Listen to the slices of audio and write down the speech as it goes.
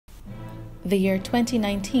The year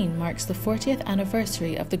 2019 marks the 40th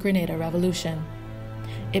anniversary of the Grenada Revolution.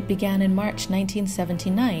 It began in March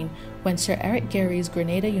 1979 when Sir Eric Gary's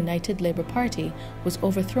Grenada United Labour Party was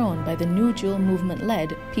overthrown by the New Dual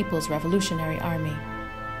Movement-led People's Revolutionary Army.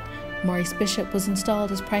 Maurice Bishop was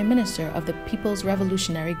installed as Prime Minister of the People's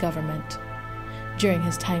Revolutionary Government. During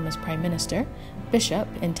his time as Prime Minister, Bishop,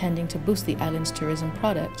 intending to boost the island's tourism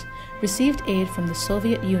product, received aid from the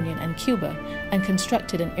Soviet Union and Cuba and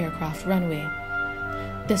constructed an aircraft runway.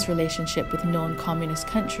 This relationship with known communist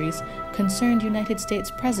countries concerned United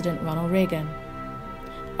States President Ronald Reagan.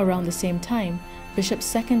 Around the same time, Bishop's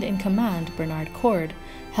second-in-command, Bernard Coard,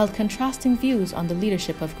 held contrasting views on the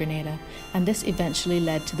leadership of Grenada, and this eventually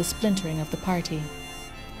led to the splintering of the party.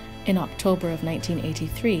 In October of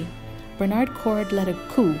 1983, Bernard Coard led a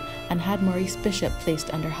coup and had Maurice Bishop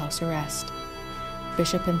placed under house arrest.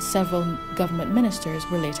 Bishop and several government ministers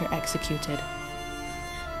were later executed.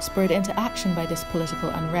 Spurred into action by this political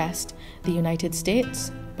unrest, the United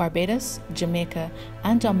States, Barbados, Jamaica,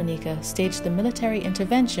 and Dominica staged the military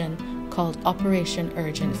intervention called Operation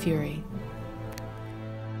Urgent Fury.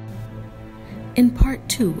 In part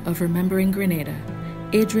 2 of Remembering Grenada,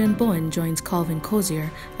 Adrian Bowen joins Colvin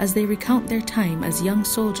Cozier as they recount their time as young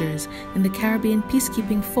soldiers in the Caribbean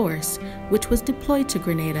Peacekeeping Force, which was deployed to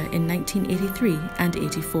Grenada in 1983 and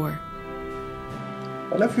 84.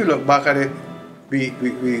 Well, if you look back at it, we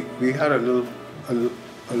had a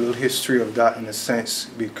little history of that in a sense,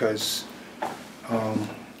 because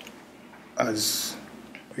as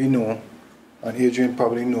we know, and Adrian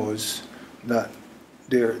probably knows, that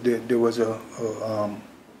there was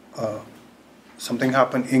something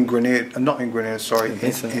happened in Grenada, not in Grenada, sorry,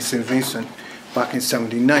 in St. Vincent back in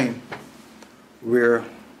 '79, where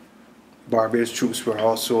Barbados troops were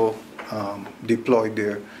also deployed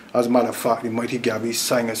there. As a matter of fact, the Mighty Gabby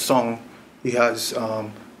sang a song. He has the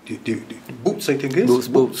Boots, I think it is?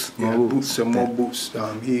 Boots. Yeah, Boots, some more Boots.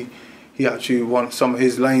 He actually, some of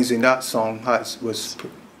his lines in that song was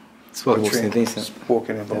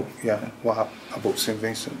spoken about, about St.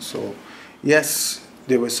 Vincent. So, yes,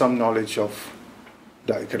 there was some knowledge of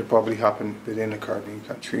that it could have probably happened within a Caribbean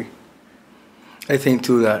country. I think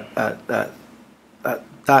too that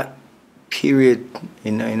period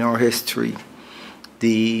in our history,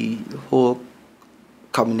 the whole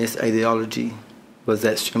communist ideology was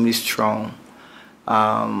extremely strong.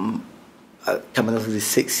 Coming out of the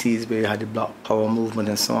 60s, where you had the Black Power movement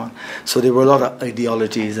and so on. So there were a lot of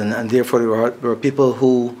ideologies, and therefore there were people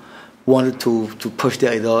who wanted to push the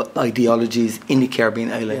ideologies in the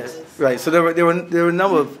Caribbean islands. Yes. Right. So there were a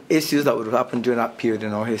number of issues that would have happened during that period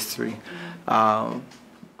in our history.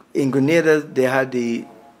 In Grenada, they had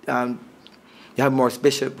Maurice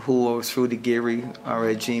Bishop, who overthrew the Gary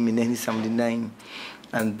regime in 1979,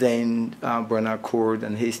 and then Bernard Coard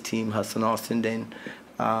and his team, Hassan Austin, then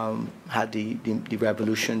had the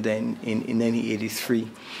revolution then in 1983.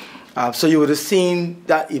 So you would have seen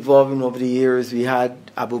that evolving over the years. We had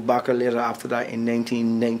Abu Bakr later after that in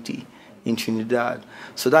 1990 in Trinidad.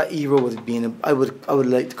 So that era was being, I would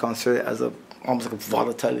like to consider it as almost like a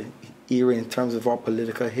volatile era in terms of our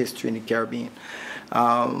political history in the Caribbean.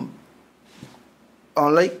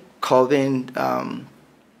 Unlike Colvin,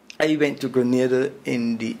 I went to Grenada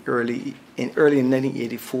in early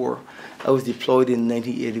 1984. I was deployed in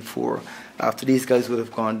 1984. After these guys would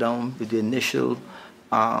have gone down with the initial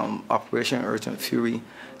Operation Urgent Fury,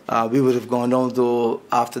 we would have gone down though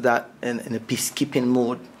after that in a peacekeeping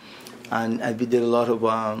mode, and we did a lot of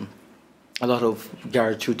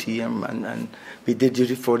guard duty, and we did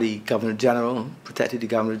duty for the Governor General, protected the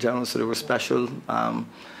Governor General. So there were special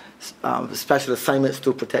assignments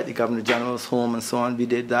to protect the Governor General's home and so on. We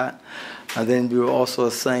did that, and then we were also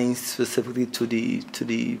assigned specifically to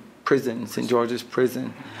the prison, St. George's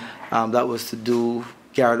Prison. That was to do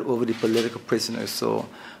guard over the political prisoners. So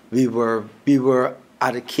we were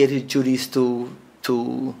allocated duties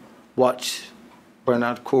to watch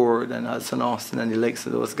Bernard Coard and Hudson Austin and the likes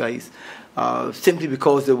of those guys, simply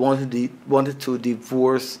because they wanted to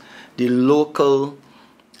divorce the local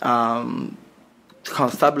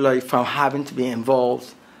constabulary from having to be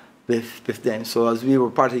involved with them. So as we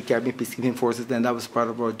were part of the Caribbean Peacekeeping Forces, then that was part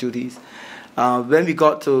of our duties. When we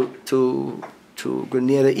got to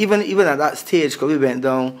Grenada, even at that stage, because we went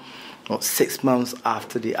down 6 months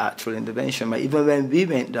after the actual intervention, but even when we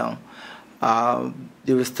went down,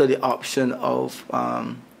 there was still the option of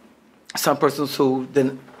some persons who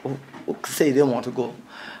say they didn't want to go.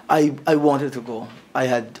 I wanted to go. I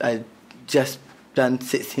had just done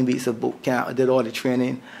 16 weeks of boot camp. I did all the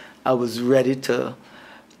training. I was ready to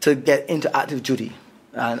get into active duty,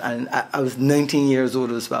 and I was 19 years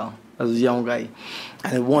old as well. as a young guy,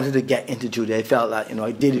 and I wanted to get into duty. I felt like,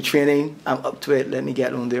 I did the training, I'm up to it, let me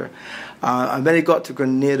get on there. And when I got to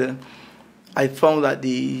Grenada, I found that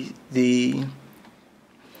the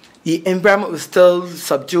environment was still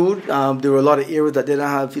subdued. There were a lot of areas that didn't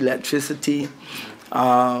have electricity.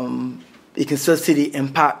 You can still see the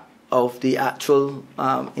impact of the actual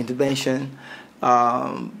intervention.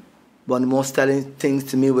 One of the most telling things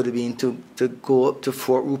to me would have been to go up to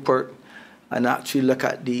Fort Rupert and actually look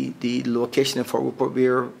at the location of Fort Rupert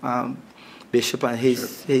where Bishop and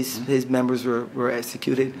his members were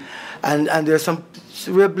executed. And there's some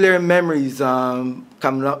real blaring memories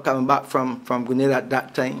coming back from Grenada at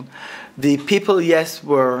that time. The people, yes,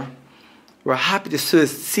 were happy to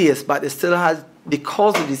see us, but they still had,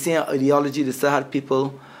 because of the same ideology, they still had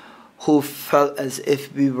people who felt as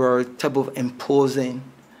if we were type of imposing.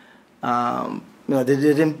 They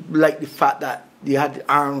didn't like the fact that you had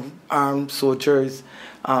armed soldiers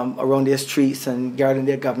around their streets and guarding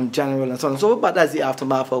their government general and so on and so forth, but that's the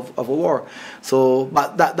aftermath of a war. So,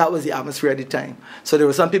 but that was the atmosphere at the time. So there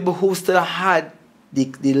were some people who still had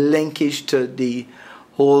the linkage to the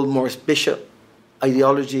whole Morris Bishop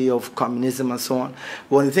ideology of communism and so on.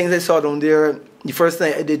 One of the things I saw down there, the first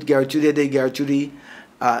thing I did guard duty,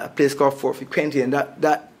 a place called Fort Frequency, and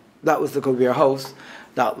that was the Cozier house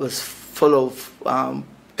that was full of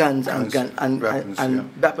guns and weapons.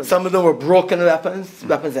 Some of them were broken weapons,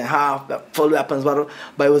 weapons in half, full weapons, but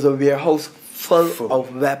it was a warehouse full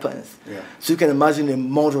of weapons. Yeah. So you can imagine the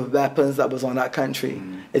amount of weapons that was on that country.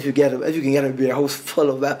 If you can get a warehouse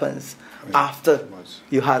full of weapons after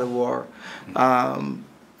you had a war. And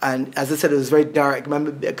as I said, it was very dark. I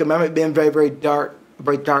remember it being very, very dark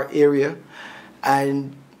area,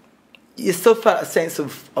 and you still felt a sense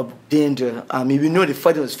of danger. We knew the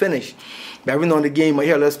fighting was finished, but every now and again, I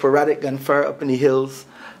hear a little sporadic gunfire up in the hills.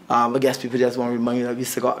 I guess people just want to remind you that we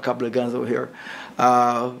still got a couple of guns over here.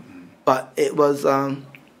 But it was,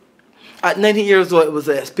 at 19 years old, it was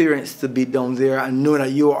an experience to be down there and know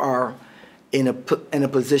that you are in a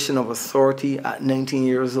position of authority at 19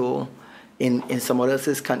 years old in someone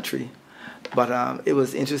else's country. But it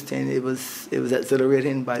was interesting. It was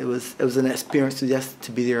exhilarating, but it was an experience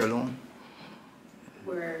to be there alone.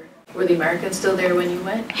 Were the Americans still there when you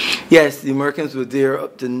went? Yes, the Americans were there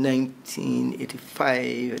up to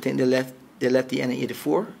 1985. I think they left the end in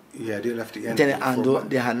 84. Yeah, they left the end. Then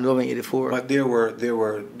they handed over in 84. But they were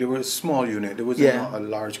a small unit. There wasn't a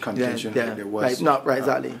large contingent. Yeah. There was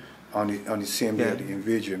exactly on the same day of the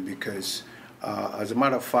invasion, because as a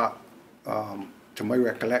matter of fact, to my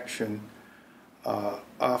recollection,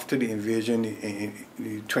 after the invasion,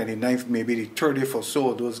 the 29th, maybe the 30th or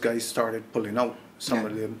so, those guys started pulling out. Some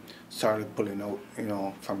of them started pulling out,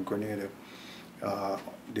 from Grenada.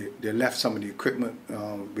 They left some of the equipment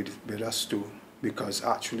with us too, because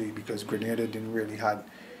Grenada didn't really have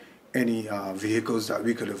any vehicles that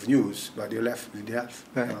we could have used, but they left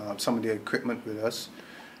some of the equipment with us.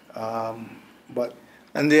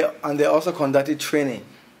 And they also conducted training.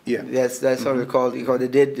 Yeah, that's what we called it. Because we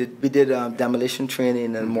did demolition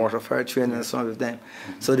training and mortar fire training and some of them.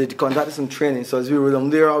 So they conducted some training. So as we were down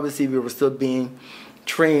there, obviously we were still being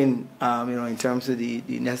trained, in terms of the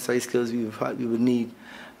necessary skills we would need,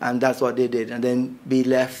 and that's what they did. And then we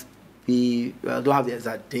left. I don't have the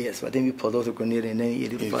exact dates, but I think we pulled out of Grenada in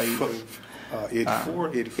 1985.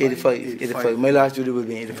 85. My last duty would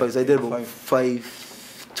be in 85. So I did about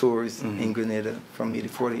 5 tours in Grenada from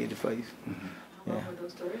 84 to 85. What were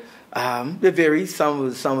those tours? They vary. Some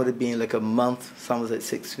would have been like a month. Some was like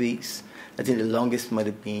 6 weeks. I think the longest might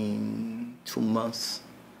have been 2 months.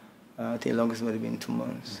 And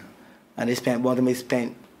one of them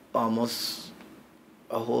spent almost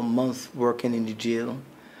a whole month working in the jail,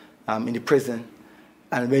 in the prison.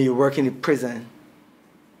 And when you work in the prison,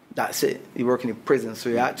 that's it. You work in the prison, so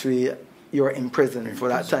you're in prison for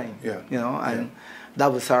that time. And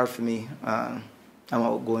that was hard for me. I'm an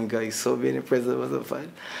outgoing guy, so being in prison was a fight.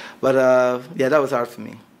 But that was hard for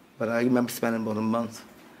me. But I remember spending about a month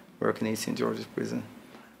working in St. George's prison.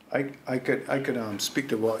 I could speak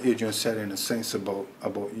to what Adrian said in a sense about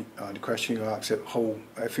the question you asked,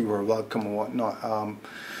 if we were welcome or whatnot.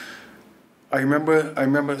 I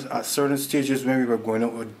remember at certain stages when we were going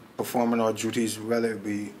out with performing our duties, whether it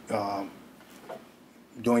be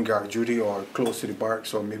doing guard duty or close to the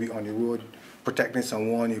barracks or maybe on the road protecting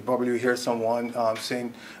someone, you probably hear someone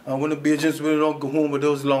saying, "When the Bajans will go home with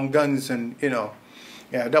those long guns," and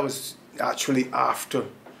that was actually after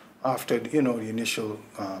the initial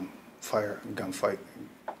gunfight,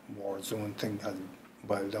 war zone thing had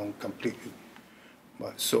boiled down completely.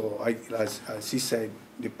 But so as he said,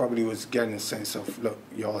 they probably was getting a sense of, look,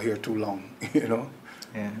 y'all here too long,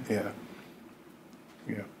 Yeah. Yeah.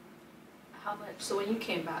 Yeah. How much? So when you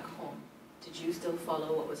came back home, did you still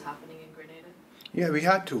follow what was happening in Grenada? Yeah, we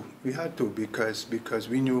had to. We had to because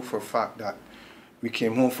we knew for a fact that we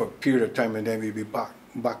came home for a period of time and then we'd be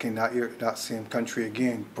back in that same country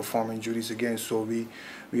again, performing duties again. So we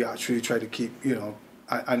actually tried to keep, you know,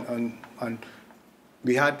 and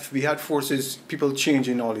we had forces, people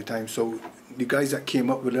changing all the time. So the guys that came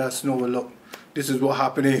up with us know, well, look, this is what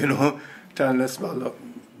happened, you know, telling us, well, look,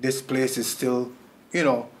 this place is still, you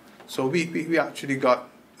know. So we actually got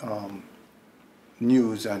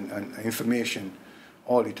news and information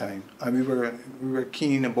all the time, and we were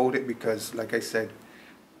keen about it because, like I said,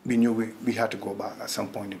 we knew we had to go back at some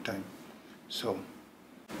point in time. So,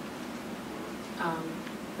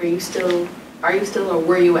 are you still, or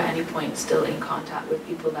were you at any point still in contact with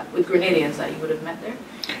people with Grenadians that you would have met there?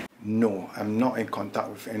 No, I'm not in contact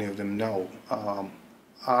with any of them now.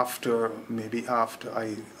 After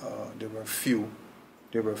I, there were a few,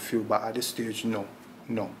 but at this stage, no.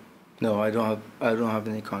 No, I don't have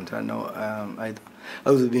any contact. No, I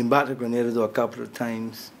was been back to Grenada though a couple of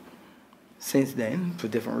times since then for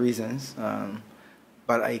different reasons.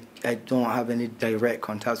 But I don't have any direct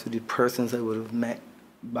contacts with the persons I would have met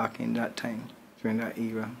back in that time during that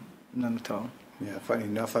era. None at all. Yeah, funny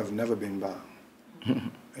enough, I've never been back.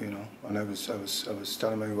 You know, and I was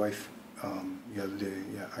telling my wife the other day,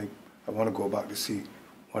 yeah, I want to go back to see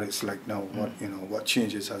what it's like now. What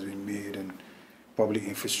changes has been made, and probably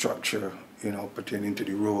infrastructure, you know, pertaining to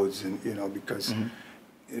the roads, and you know, because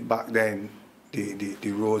back then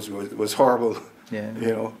the roads was horrible. Yeah.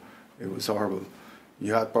 You know, it was horrible.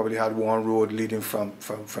 You probably had one road leading from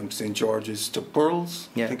St. George's to Pearls,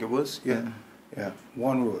 yeah. I think it was. Yeah,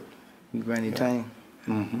 one road. Granny time.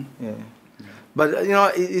 Mm-hmm. Yeah. But you know,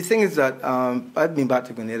 the thing is that I've been back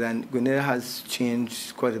to Grenada, and Grenada has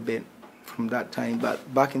changed quite a bit from that time.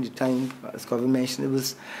 But back in the time, as Colvin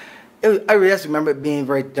mentioned, I really remember it being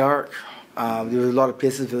very dark. There were a lot of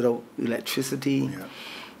places without electricity.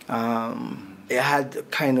 Yeah. It had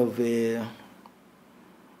kind of a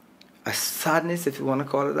sadness, if you want to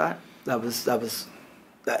call it that.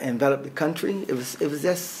 That enveloped the country. It was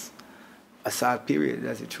just a sad period,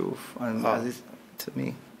 that's the truth, and to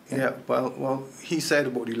me. Yeah. Well, he said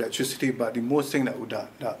about the electricity, but the most thing that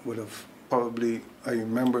would have probably I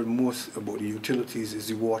remembered most about the utilities is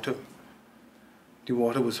the water. The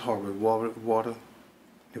water was horrible. Water,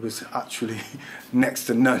 it was actually next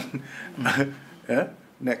to none. Yeah,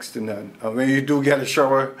 next to none. And when you do get a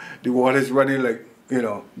shower, the water is running like, you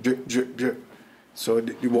know, drip, drip, drip. So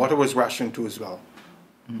the water was rationed too as well.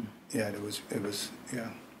 Yeah, it was,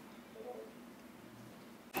 yeah.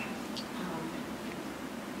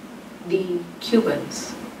 The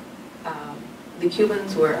Cubans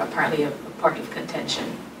were apparently a part of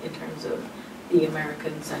contention in terms of the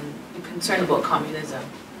Americans and the concern about communism.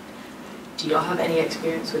 Do you all have any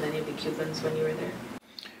experience with any of the Cubans when you were there?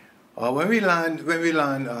 When we land,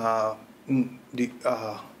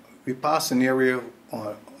 we passed an area.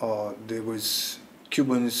 There was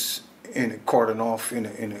Cubans in a cordon off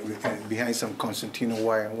behind some concertina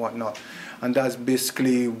wire and whatnot, and that's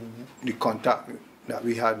basically the contact that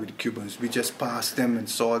we had with the Cubans. We just passed them and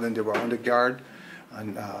saw them. They were on the guard,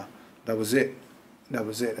 and that was it. That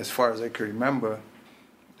was it. As far as I can remember,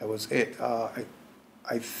 that was it.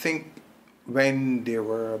 I think when they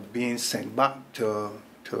were being sent back to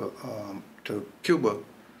Cuba,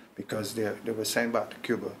 because they were sent back to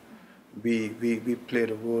Cuba, we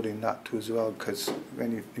played a role in that too as well, because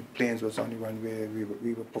when the planes was on the runway,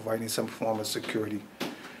 we were providing some form of security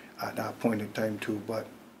at that point in time too. But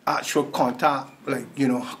actual contact, like, you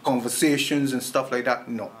know, conversations and stuff like that,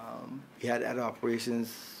 no. We had other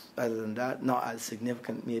operations other than that, not as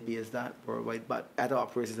significant maybe as that worldwide, but other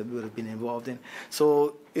operations that we would have been involved in.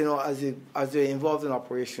 So, you know, as you're involved in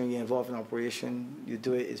operation, you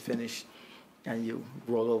do it, it's finished, and you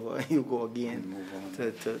roll over and you go again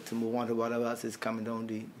to move on to whatever else is coming down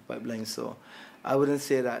the pipeline. So I wouldn't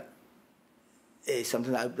say that it's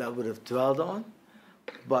something that I would have dwelled on,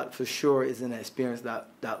 but for sure it's an experience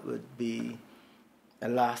that would be a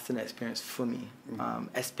lasting experience for me,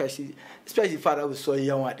 especially the fact I was so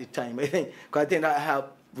young at the time. I think that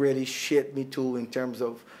helped really shape me too in terms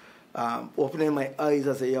of opening my eyes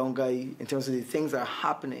as a young guy in terms of the things that are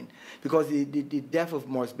happening. Because the death of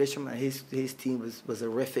Morris Bishop and his team was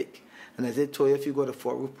horrific. And as I told you, if you go to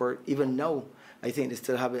Fort Rupert, even now, I think they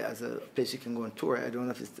still have it as a place you can go on tour. I don't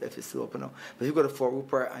know if it's still open now. But if you go to Fort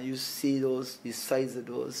Rupert and you see the sides of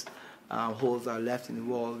those holes that are left in the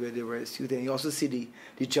wall where they were shooting, you also see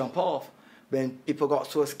the jump off, when people got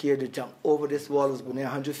so scared they jumped over this wall that was going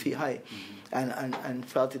 100 feet high, and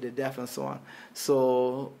fell to their death and so on.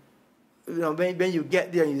 So, you know, when you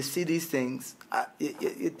get there and you see these things,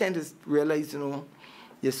 you tend to realize, you know,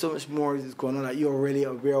 there's so much more is going on that you're really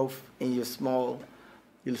aware of in your small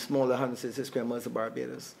 166 square miles of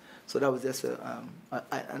Barbados. So that was just an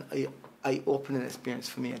eye-opening experience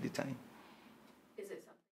for me at the time.